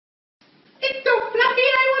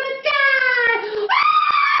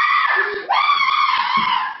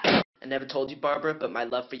never told you, Barbara, but my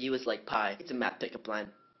love for you is like pie. It's a math pickup line.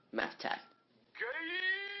 Math tact.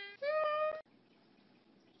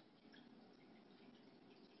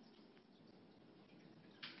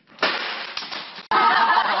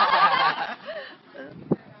 I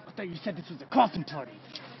thought you said this was a coffin party.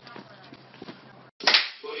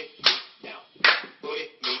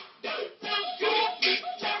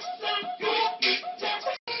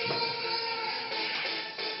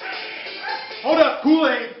 Hold up,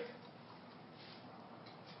 Kool-Aid!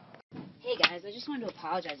 Hey guys, I just wanted to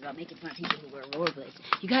apologize about making fun of people who wear rollerblades.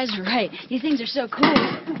 You guys are right. These things are so cool.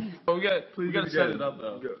 Oh, we gotta set it up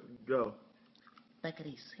though. Go. Like a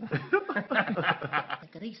this.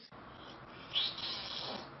 Like a this.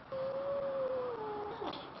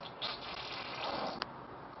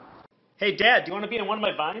 Hey, Dad, do you want to be in one of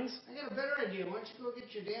my vines? I got a better idea. Why don't you go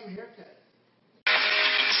get your damn haircut?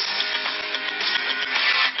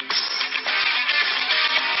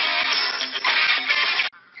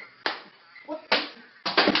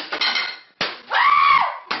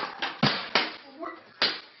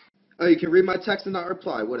 Oh, you can read my text and not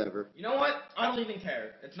reply, whatever. You know what? I don't even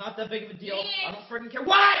care. It's not that big of a deal. I don't freaking care.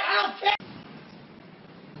 Why? I don't care!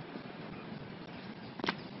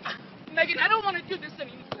 Megan, I don't want to do this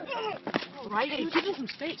anymore. Right? Hey, give him some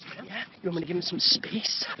space, man. Yeah? You want me to give him some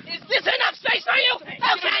space? Is this enough space for you?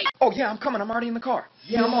 Okay! Oh yeah, I'm coming. I'm already in the car.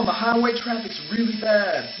 Yeah, I'm on the highway. Traffic's really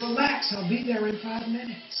bad. Relax, I'll be there in 5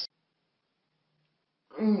 minutes.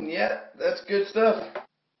 Yeah, that's good stuff.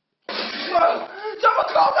 Whoa! Someone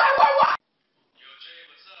call 911! Yo, Jay,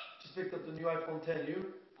 what's up? Just picked up the new iPhone 10,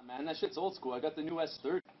 you? Oh, man, that shit's old school. I got the new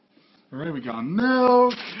S30. Alright, we got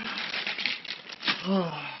milk.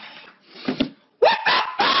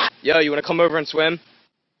 Yo, you wanna come over and swim?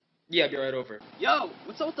 Yeah, I'll be right over. Yo,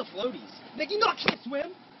 what's up with the floaties? Nigga, you know I can't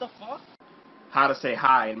swim. The fuck? How to say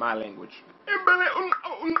hi in my language.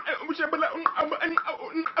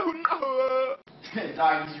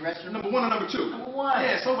 Dog, use the restroom. Number 1 or number 2? Number 1.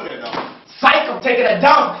 Yeah, it's over there, though. Psych, I'm taking a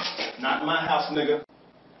dump. Not in my house, nigga.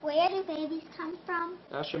 Where do babies come from?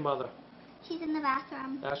 That's your mother. She's in the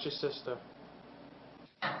bathroom. That's your sister.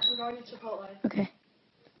 We're going to Chipotle. Okay.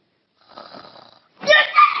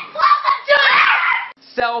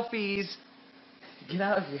 Selfies! Get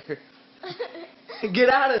out of here. Get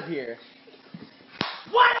out of here.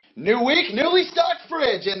 What? New week, newly stocked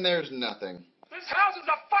fridge, and there's nothing. This house is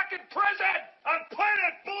a fucking prison on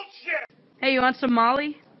planet bullshit! Hey, you want some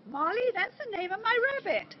Molly? Molly, that's the name of my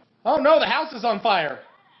rabbit. Oh no, the house is on fire.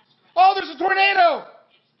 Oh, there's a tornado.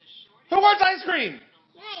 Who wants ice cream?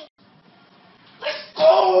 Yay. Let's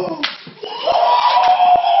go!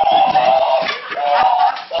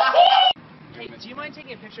 Hey, do you mind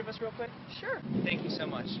taking a picture of us real quick? Sure. Thank you so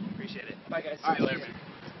much. Appreciate it. Bye, guys. All right, later, man.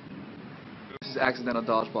 This is Accidental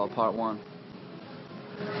Dodgeball Part 1.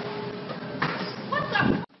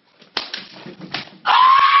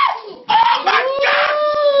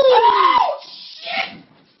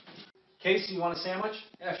 Casey, you want a sandwich?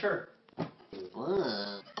 Yeah, sure.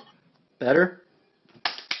 Better?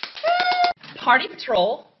 Party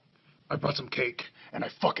Patrol. I brought some cake, and I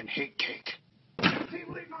fucking hate cake.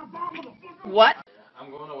 What?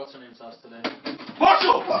 I'm going to what's-her-name's house today.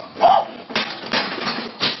 Marshall!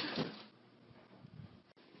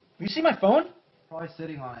 You see my phone? Probably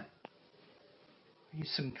sitting on it. Are you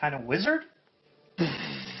some kind of wizard? Boy,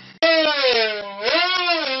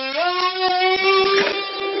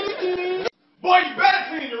 you better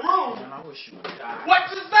clean your room. I wish you would die.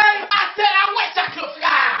 What's his name? I said I wish I could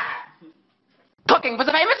fly. Cooking for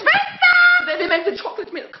the famous pizza! Then they make the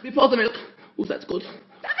chocolate milk before the milk. Ooh, that's good. Then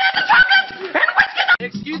the chocolate and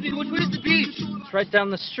whiskey. Excuse me, which way is the beach? It's right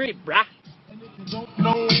down the street, brah.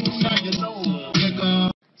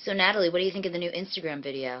 So, Natalie, what do you think of the new Instagram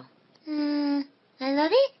video? I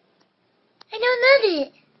love it. I don't love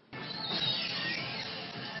it.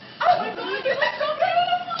 Oh my god, it looks so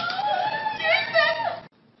beautiful!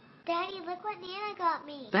 Daddy, look what Nana got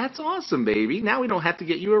me. That's awesome, baby. Now we don't have to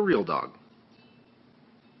get you a real dog.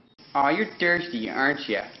 Aw, you're thirsty, aren't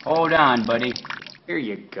you? Hold on, buddy. Here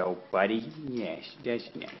you go, buddy. Yes, that's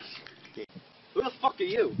nice. Who the fuck are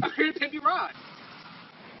you? I'm here to take you ride.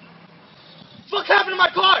 Fuck happened to my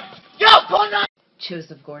car? Yo, call 9.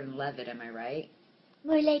 Joseph Gordon-Levitt, am I right?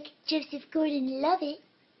 More like Joseph Gordon-Levitt.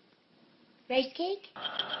 Rice cake?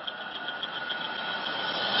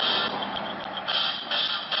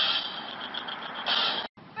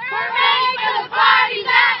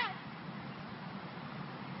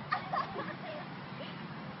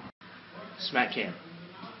 Smack him.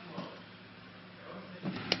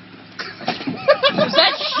 Is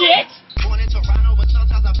that shit?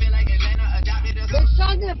 This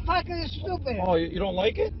song is fucking stupid. Oh, you don't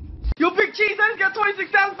like it? You cheese, I just got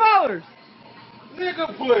 $26,000.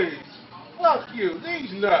 Nigga, please. Fuck you.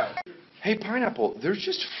 These nuts. Hey, Pineapple, there's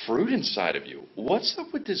just fruit inside of you. What's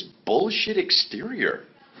up with this bullshit exterior?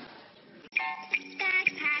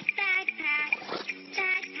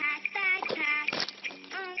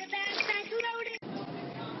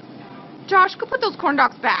 Josh, go put those corn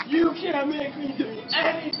dogs back. You can't make me do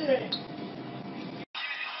anything.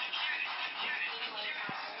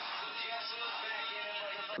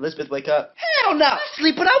 Elizabeth, wake up. Hell no.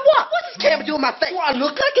 Sleep what I want. What's this camera doing in my face? Do I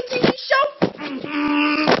look like a TV show?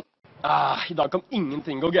 Idag kom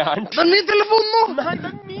ingenting gå gärnt. Den min telefon nå! Nej,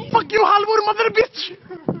 den min! Fuck you, Halvor, mother bitch!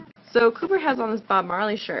 So Cooper has on his Bob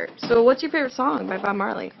Marley shirt. So what's your favorite song by Bob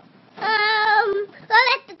Marley?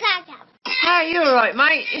 Let the dog out. Hey, you alright,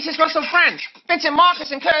 mate? This is Russell Brand. Vincent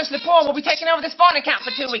Marcus and Curtis Lepore will be taking over this bond account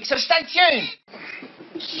for 2 weeks, so stay tuned.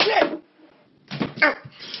 Shit!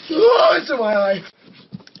 Oh, it's in my eye.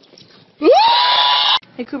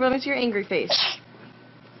 Hey Cooper, let me see your angry face.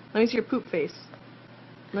 Let me see your poop face.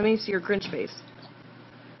 Let me see your Grinch face.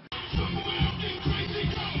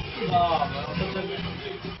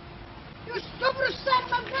 You stupid son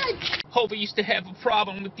of a bitch! Hobart used to have a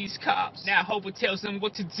problem with these cops. Now Hobart tells them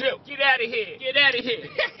what to do. Get out of here! Get out of here!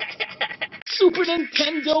 Super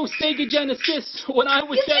Nintendo, Sega Genesis. When I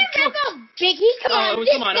was You can't have those, Biggie. Come on, this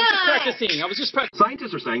come on, I was just practicing. I was just practicing.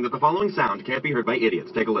 Scientists are saying that the following sound can't be heard by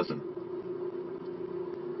idiots. Take a listen.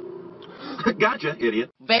 Gotcha, idiot.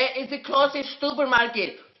 Where is the closest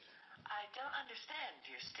supermarket? I don't understand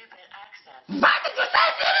your stupid accent. What did you say?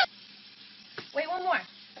 Wait, one more.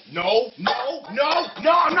 No,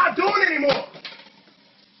 I'm not doing it anymore.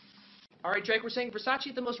 All right, Drake, we're saying Versace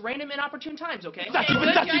at the most random and opportune times, okay?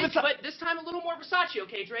 Versace. But this time a little more Versace,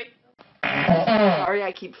 okay, Drake? Sorry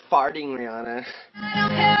I keep farting, Rihanna.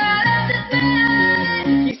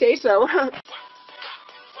 You say so.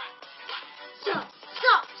 Stop.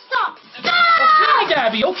 Okay,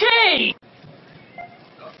 Gabby, okay!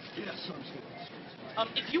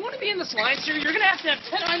 If you want to be in the slime series, you're going to have 10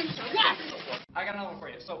 items to watch. I got another one for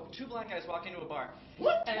you. So, 2 black guys walk into a bar.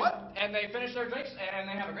 What? And they finish their drinks, and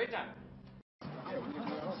they have a great time.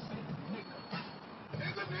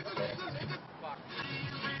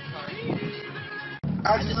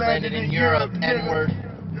 I just landed in Europe, N-word.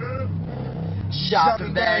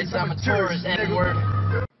 Shopping bags, I'm a tourist, N-word.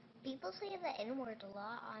 People say the N-word a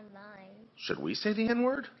lot online. Should we say the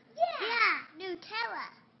N-word? Yeah, Nutella.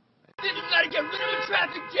 Then you gotta get rid of the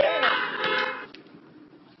traffic jam!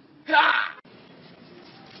 Ah!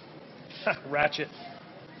 Ratchet.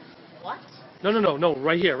 What? No,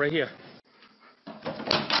 right here.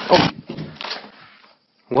 Oh.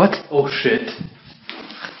 What? Oh shit.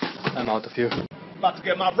 I'm out of here. About to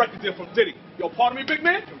get my record deal from Diddy. Yo, pardon me, big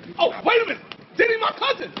man? Oh, wait a minute! Diddy, my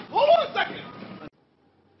cousin! Hold on a second!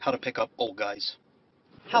 How to pick up old guys.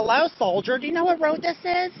 Hello, soldier. Do you know what road this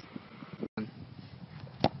is?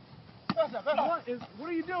 What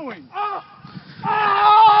are you doing?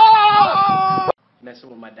 Messing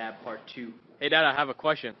with my dad, part 2. Hey, Dad, I have a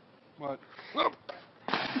question. What?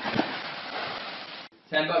 $10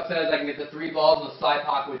 says I can get the 3 balls in the side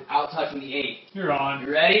pocket without touching the 8. You're on.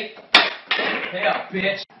 You ready? Hey up,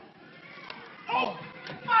 bitch. Oh!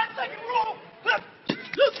 5-second rule!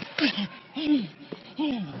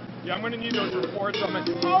 Yeah, I'm gonna need those reports on my...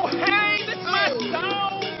 Oh, hey, this is my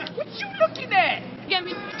zone! What you looking at? Get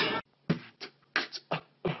me...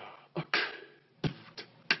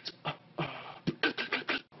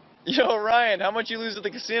 Yo, Ryan, how much you lose at the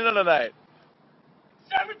casino tonight?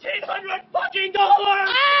 $1,700 fucking dollars!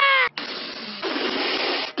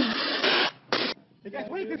 Hey guys,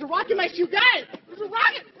 wait, there's a rocket launch, you guys! There's a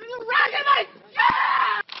rocket launch!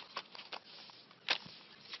 Yeah!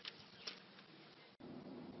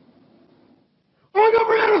 Oh my God,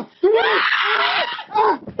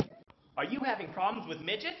 Brianna! Are you having problems with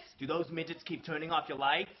midgets? Do those midgets keep turning off your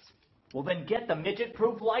lights? Well, then get the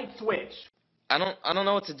midget-proof light switch. I don't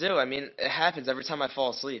know what to do. I mean, it happens every time I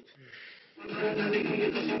fall asleep.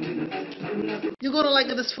 You're gonna like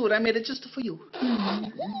this food. I made it just for you.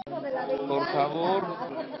 Por favor.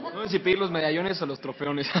 No sé si pedir los medallones o los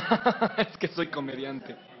trofeones. Es que soy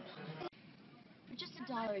comediante. For just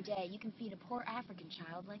 $1 a day, you can feed a poor African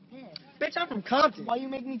child like this. Bitch, I'm from Compton. Why you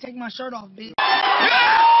make me take my shirt off, bitch?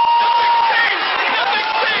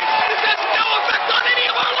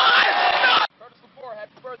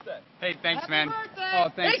 Hey, thanks, man. Oh,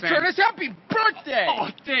 thanks, man. Hey, Curtis, happy birthday! Oh,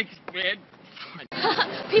 thanks, man.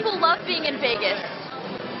 People love being in Vegas.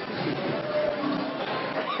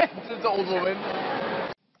 This old woman.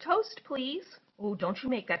 Toast, please. Oh, don't you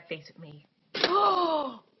make that face at me.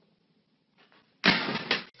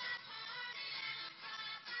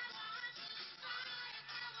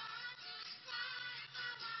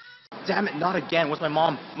 damn it, not again. What's my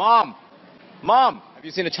mom? Mom! Mom! Have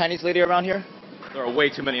you seen a Chinese lady around here? There are way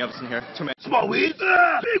too many of us in here. Too many. Small weeds,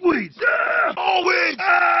 big weeds, all weeds,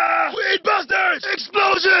 weed busters,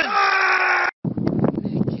 explosion.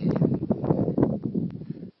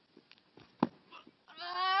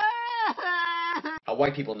 How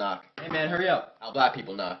white people knock. Hey man, hurry up. How black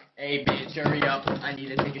people knock. Hey bitch, hurry up. I need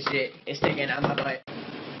to take a shit. It's sticking out my butt.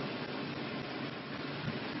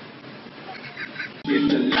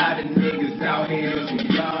 There's a lot of niggas out here who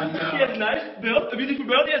y'all know. Yes, nice build. A beautiful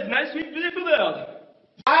build. Yes, nice, sweet, beautiful build.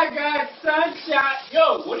 I got sunshine.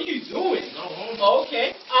 Yo, what are you doing?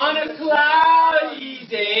 Okay. On a cloudy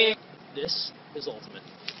day. This is ultimate.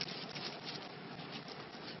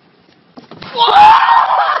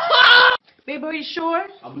 Babe, are you sure?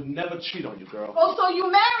 I would never cheat on you, girl. Oh, so you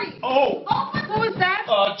married? Oh! Who is that?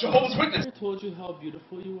 Jehovah's Witness. I told you how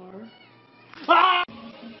beautiful you are. Ah!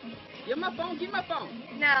 Give my phone, give my phone.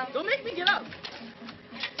 No. Don't make me get up.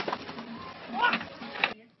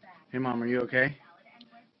 Hey, Mom, are you okay?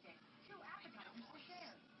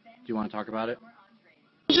 Do you want to talk about it?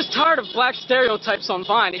 I'm just tired of black stereotypes on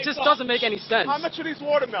Vine. It just doesn't make any sense. How much are these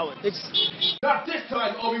watermelons? It's... Not this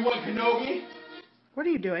time, Obi-Wan Kenobi. What are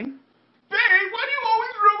you doing? Babe, why do you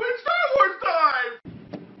always ruin Star Wars time?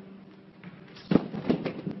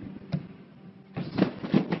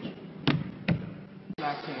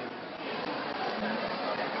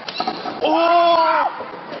 Oh!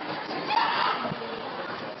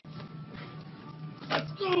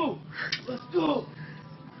 Let's go! Let's go!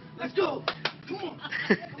 Let's go! Come on!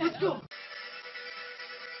 Let's go!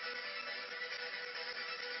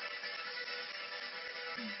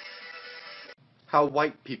 How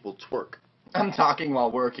white people twerk. I'm talking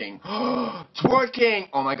while working. Twerking!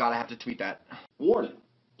 Oh my god, I have to tweet that. Warning,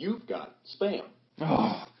 you've got spam.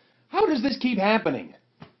 Oh, how does this keep happening?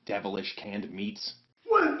 Devilish canned meats.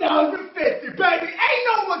 1,050, baby. Ain't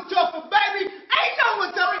no one tougher, baby. Ain't no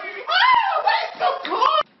one tougher. Oh, that's so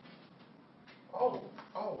cool.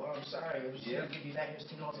 I'm sorry. I was going to give you that. It was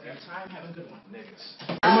 $10 at a time. Have a good one, niggas.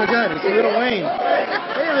 Oh my god, it's Little Wayne.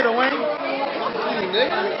 Hey, Little Wayne.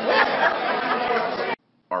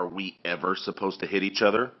 Are we ever supposed to hit each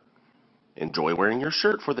other? Enjoy wearing your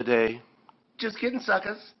shirt for the day. Just kidding,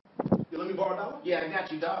 suckers. You let me borrow $1? Yeah, I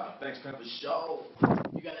got you, dog. Thanks, man, for show.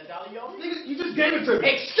 You got $1, yo? Nigga, you just gave it to me.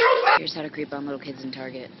 Excuse me! Here's how to creep on little kids in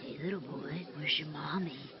Target. Hey, little boy, where's your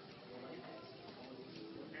mommy?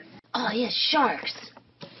 Oh, yes, sharks.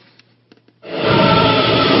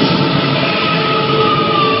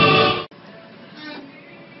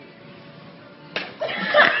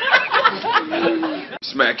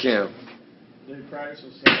 Smack him. Did you practice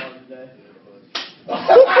with so hard today?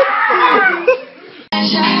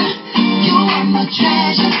 You are my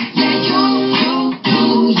treasure. Yeah, you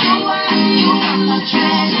are my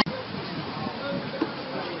treasure.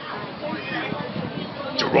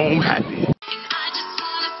 Jerome Happy.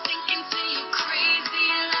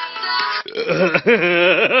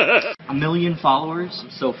 A million followers? I'm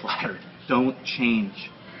so flattered. Don't change.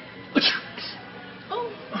 What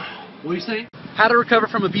are you saying? How to recover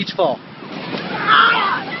from a beach fall.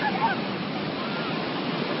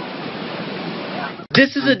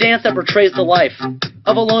 This is a dance that portrays the life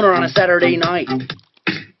of a loner on a Saturday night. Oh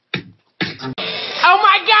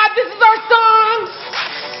my God, this is our song!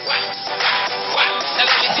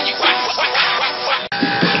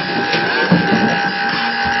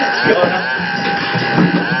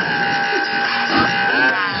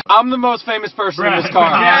 I'm the most famous person in this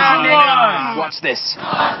car. Yeah, watch this.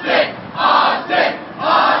 Austin! Austin!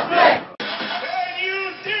 Austin!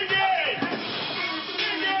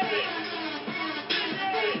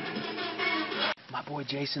 My boy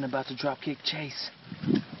Jason about to drop kick Chase.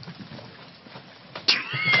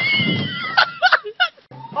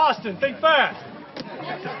 Austin, think fast.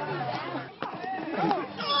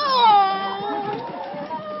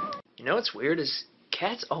 You know what's weird is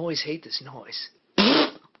cats always hate this noise.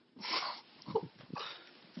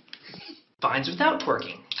 Vines without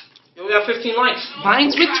twerking. Yo, we got 15 likes.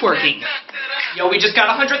 Vines with twerking. Yo, we just got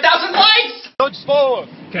 100,000 likes! Don't just follow.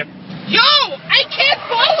 Okay. Yo, I can't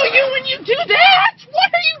follow you when you do that! What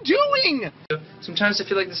are you doing? Sometimes I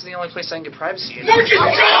feel like this is the only place I can get privacy in. Marcus,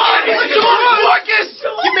 God! Marcus!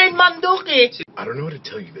 You made Manduki! I don't know how to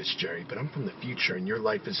tell you this, Jerry, but I'm from the future and your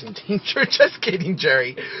life is in danger. Just kidding,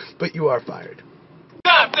 Jerry. But you are fired.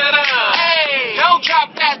 Hey! Don't drop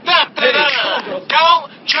that Don't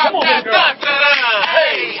drop that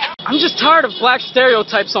Hey! I'm just tired of black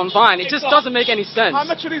stereotypes on Vine. It just doesn't make any sense. How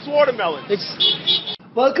much are these watermelons?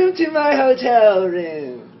 Welcome to my hotel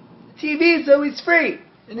room. TV is always free,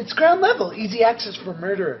 and it's ground level, easy access for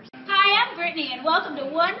murderers. Hi, I'm Brittany, and welcome to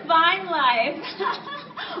One Vine Life.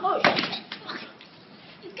 Oh,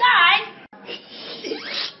 guys!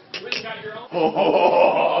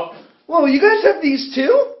 Whoa, you guys have these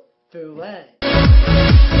too? For what?